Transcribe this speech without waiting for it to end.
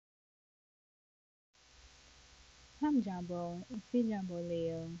Hamjambo, Sijambo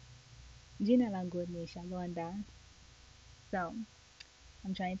Leo, Jina langu ni Shalonda. So,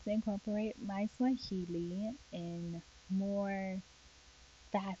 I'm trying to incorporate my Swahili in more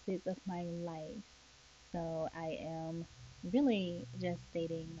facets of my life. So, I am really just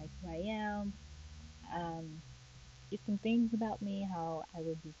stating like who I am, um, just some things about me, how I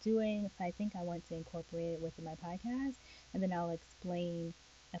would be doing. So, I think I want to incorporate it within my podcast, and then I'll explain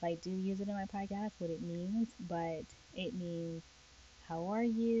if I do use it in my podcast what it means. But it means, how are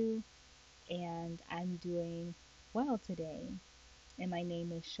you? And I'm doing well today. And my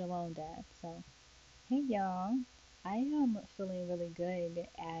name is Shalonda. So, hey y'all, I am feeling really good,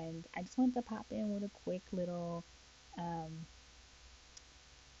 and I just wanted to pop in with a quick little um,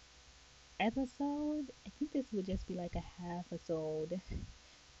 episode. I think this would just be like a half episode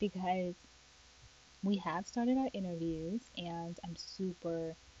because we have started our interviews, and I'm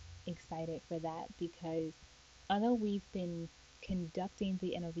super excited for that because although we've been conducting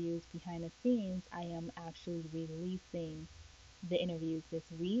the interviews behind the scenes, I am actually releasing the interviews this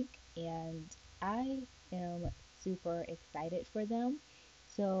week, and I am super excited for them.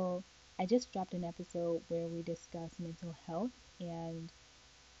 So, I just dropped an episode where we discuss mental health, and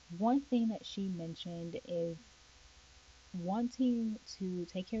one thing that she mentioned is wanting to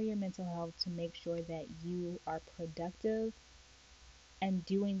take care of your mental health to make sure that you are productive and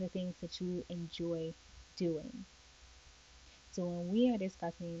doing the things that you enjoy doing. So, when we are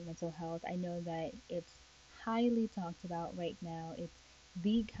discussing mental health, I know that it's highly talked about right now. It's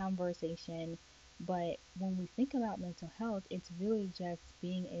the conversation. But when we think about mental health, it's really just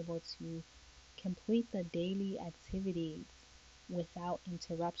being able to complete the daily activities without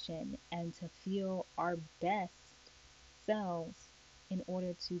interruption and to feel our best selves in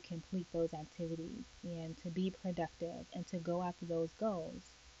order to complete those activities and to be productive and to go after those goals.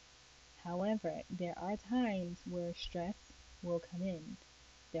 However, there are times where stress will come in.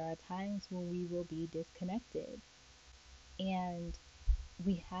 There are times when we will be disconnected, and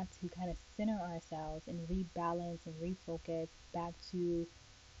we have to kind of center ourselves and rebalance and refocus back to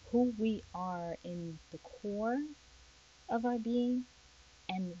who we are in the core of our being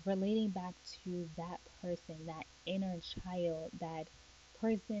and relating back to that person, that inner child, that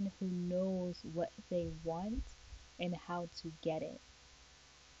person who knows what they want and how to get it.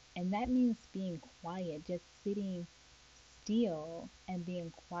 And that means being quiet, just sitting still and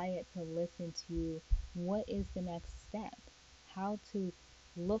being quiet to listen to what is the next step, how to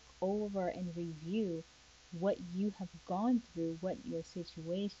look over and review what you have gone through, what your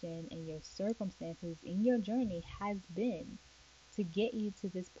situation and your circumstances in your journey has been to get you to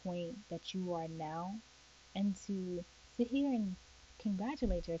this point that you are now, and to sit here and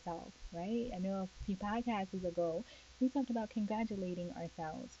congratulate yourself, right? I know a few podcasts ago we talked about congratulating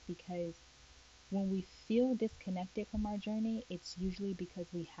ourselves because when we feel disconnected from our journey, it's usually because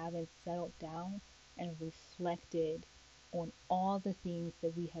we haven't settled down and reflected on all the things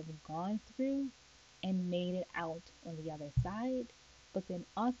that we have gone through and made it out on the other side, but then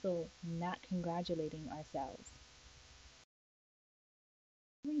also not congratulating ourselves.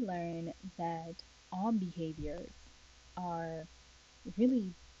 We learn that all behaviors are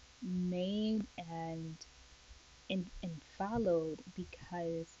really made and followed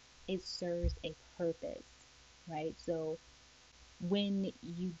because it serves a purpose, right? So when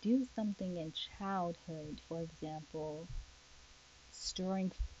you do something in childhood, for example,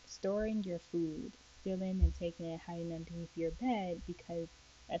 storing storing your food, stealing and taking it, hiding underneath your bed because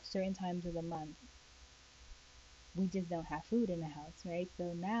at certain times of the month we just don't have food in the house, right?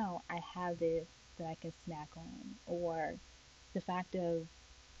 So now I have this that I can snack on, or the fact of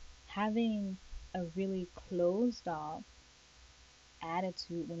having a really closed off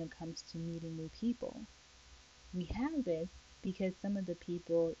attitude when it comes to meeting new people. We have this because some of the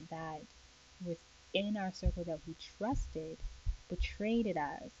people that was in our circle that we trusted betrayed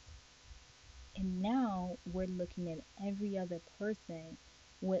us. And now we're looking at every other person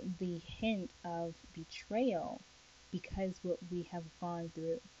with the hint of betrayal because what we have gone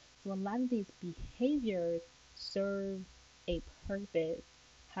through. So a lot of these behaviors serve a purpose.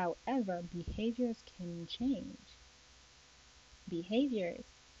 However, behaviors can change. Behaviors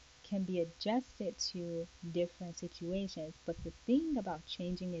can be adjusted to different situations. But the thing about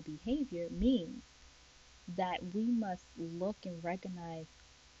changing a behavior means that we must look and recognize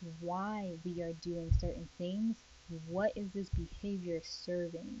why we are doing certain things. What is this behavior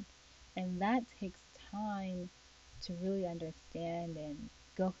serving? And that takes time to really understand and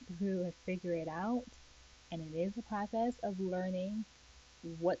go through and figure it out. And it is a process of learning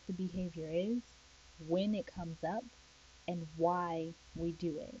what the behavior is, when it comes up, and why we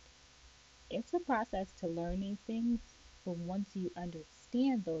do it. It's a process to learn these things, but once you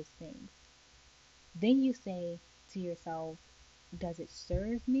understand those things, then you say to yourself, does it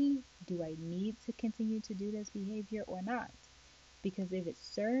serve me? Do I need to continue to do this behavior or not? Because if it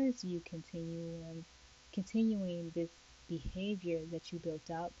serves you continuing this behavior that you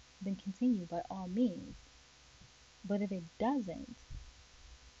built up, then continue by all means. But if it doesn't,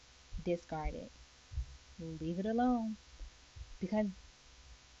 discard it. Leave it alone because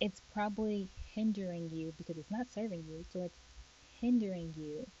it's probably hindering you because it's not serving you. So it's hindering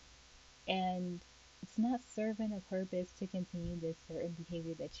you and it's not serving a purpose to continue this certain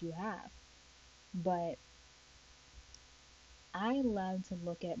behavior that you have. But I love to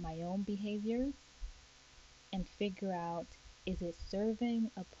look at my own behaviors and figure out, is it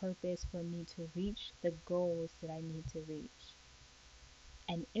serving a purpose for me to reach the goals that I need to reach?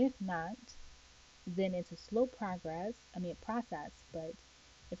 And if not, then it's a slow process, but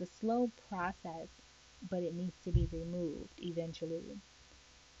it's a slow process, but it needs to be removed eventually.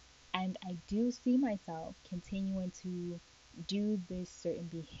 And I do see myself continuing to do this certain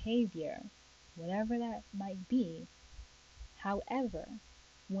behavior, whatever that might be. However,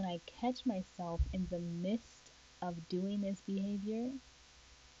 when I catch myself in the midst of doing this behavior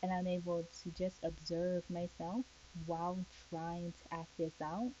and I'm able to just observe myself while trying to act this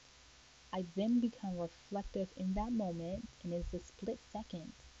out, I then become reflective in that moment, and it's a split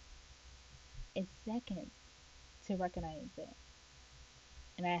second. It's seconds to recognize it.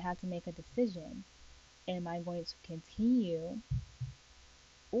 And I have to make a decision. Am I going to continue,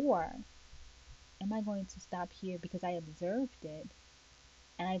 or am I going to stop here because I observed it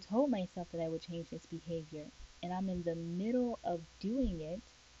and I told myself that I would change this behavior and I'm in the middle of doing it?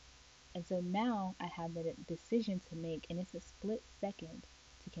 And so now I have the decision to make, and it's a split second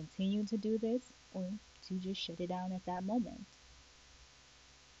to continue to do this or to just shut it down at that moment.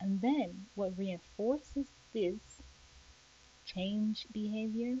 And then what reinforces this change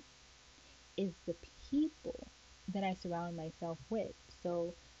behavior is the people that I surround myself with.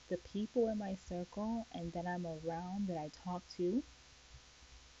 So the people in my circle and that I'm around, that I talk to,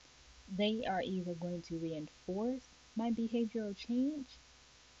 they are either going to reinforce my behavioral change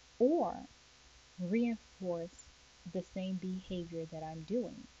or reinforce the same behavior that I'm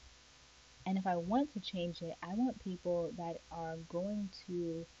doing. And if I want to change it, I want people that are going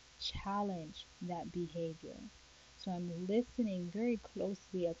to challenge that behavior. So I'm listening very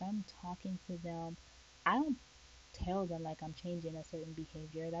closely as I'm talking to them. I don't tell them like I'm changing a certain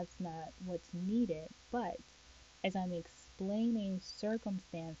behavior. That's not what's needed. But as I'm explaining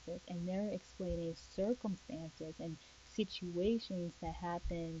circumstances and they're explaining circumstances and situations that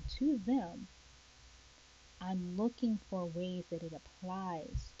happen to them, I'm looking for ways that it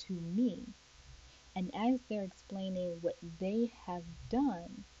applies to me. And as they're explaining what they have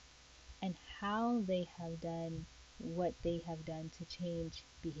done and how they have done what they have done to change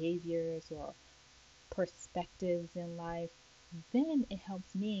behaviors or perspectives in life, then it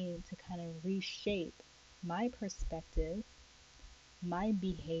helps me to kind of reshape my perspective, my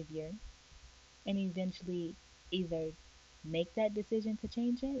behavior, and eventually either make that decision to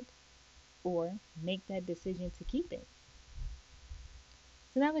change it or make that decision to keep it.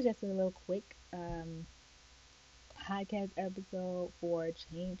 So that was just a little quick podcast episode for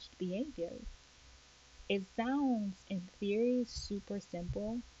changed behaviors. It sounds, in theory, super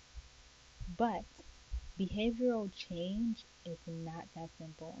simple, but behavioral change is not that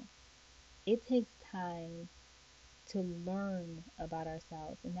simple. It takes time to learn about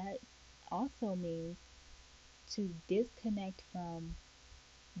ourselves, and that also means to disconnect from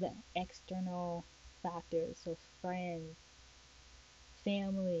the external factors, so friends,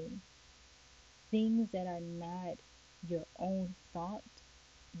 family, things that are not your own thought,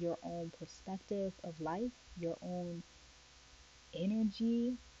 your own perspective of life, your own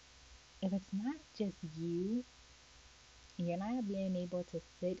energy. If it's not just you, and you're not being able to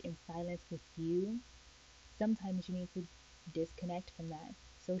sit in silence with you, sometimes you need to disconnect from that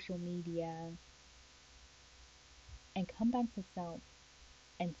social media and come back to self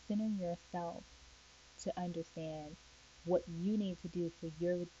and center yourself to understand what you need to do for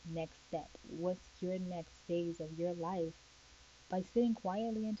your next step. What's your next phase of your life by sitting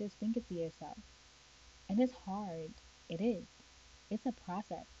quietly and just thinking to yourself. And it's hard. It is. It's a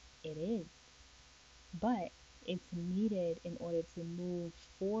process. It is. But it's needed in order to move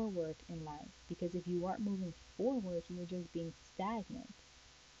forward in life. Because if you aren't moving forward, you're just being stagnant.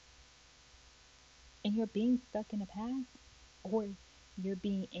 And you're being stuck in the past, or you're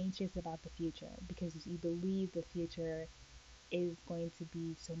being anxious about the future because you believe the future is going to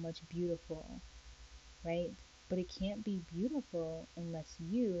be so much beautiful, right? But it can't be beautiful unless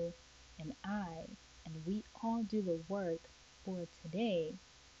you and I, and we all do the work for today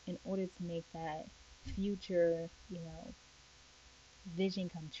in order to make that future, vision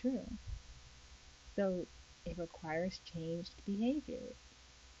come true. So it requires changed behaviors.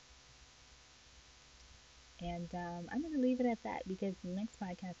 And I'm going to leave it at that because the next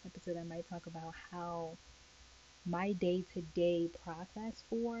podcast episode, I might talk about how my day to day process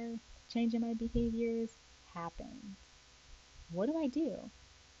for changing my behaviors happens. What do I do?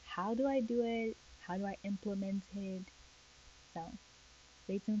 How do I do it? How do I implement it? So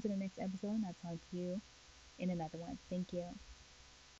stay tuned to the next episode and I'll talk to you in another one. Thank you.